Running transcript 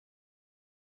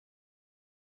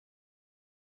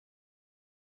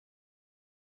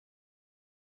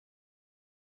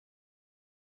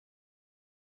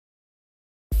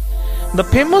The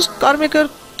famous car maker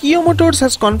Kia Motors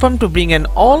has confirmed to bring an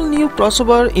all-new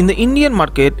crossover in the Indian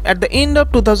market at the end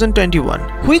of 2021,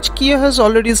 which Kia has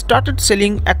already started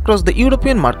selling across the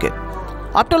European market.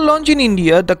 After launch in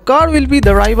India, the car will be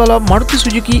the rival of Maruti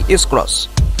Suzuki S-Cross.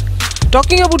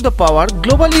 Talking about the power,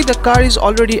 globally the car is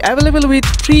already available with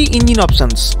 3 engine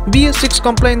options: BS6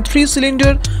 compliant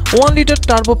 3-cylinder 1-liter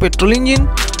turbo petrol engine,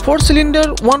 4-cylinder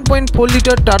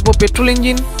 1.4-liter turbo petrol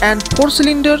engine, and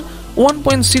 4-cylinder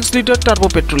 1.6-liter turbo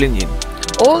petrol engine.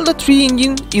 All the 3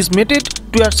 engines is mated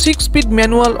to a 6-speed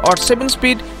manual or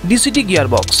 7-speed DCT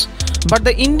gearbox, but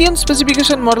the Indian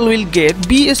specification model will get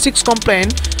BS6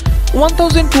 compliant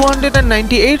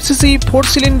 1298cc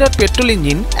 4-cylinder petrol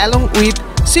engine along with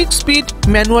 6-speed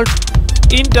manual.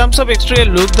 In terms of exterior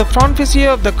look, the front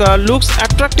fascia of the car looks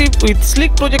attractive with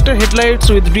sleek projector headlights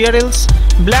with rear rails,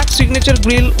 black signature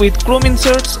grille with chrome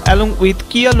inserts along with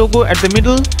Kia logo at the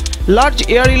middle, large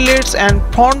air inlets and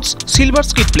front's silver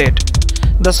skid plate.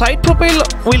 The side profile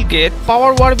will get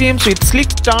power RVMs with sleek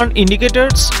turn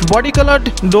indicators, body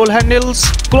colored door handles,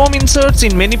 chrome inserts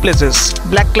in many places,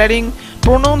 black cladding,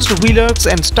 pronounced wheel arcs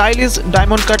and stylish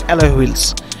diamond cut alloy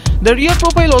wheels. The rear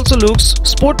profile also looks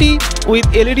sporty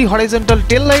with LED horizontal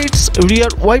tail lights, rear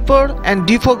wiper and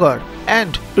defogger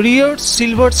and rear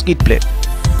silver skid plate.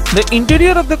 The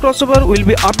interior of the crossover will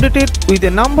be updated with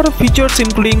a number of features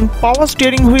including power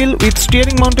steering wheel with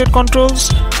steering mounted controls,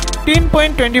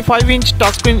 10.25-inch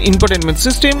touchscreen infotainment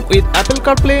system with Apple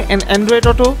CarPlay and Android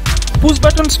Auto, push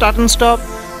button start and stop,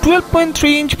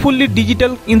 12.3-inch fully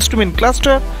digital instrument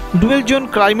cluster, dual zone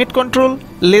climate control,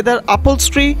 leather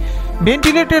upholstery,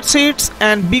 ventilated seats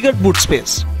and bigger boot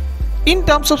space. In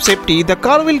terms of safety, the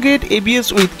car will get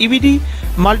ABS with EBD,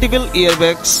 multiple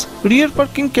airbags, rear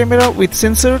parking camera with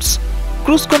sensors,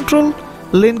 cruise control,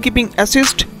 lane keeping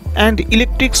assist and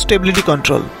electric stability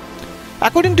control.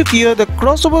 According to Kia, the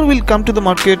crossover will come to the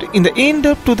market in the end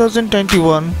of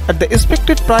 2021 at the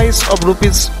expected price of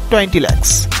Rs 20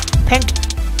 lakhs. Thank you.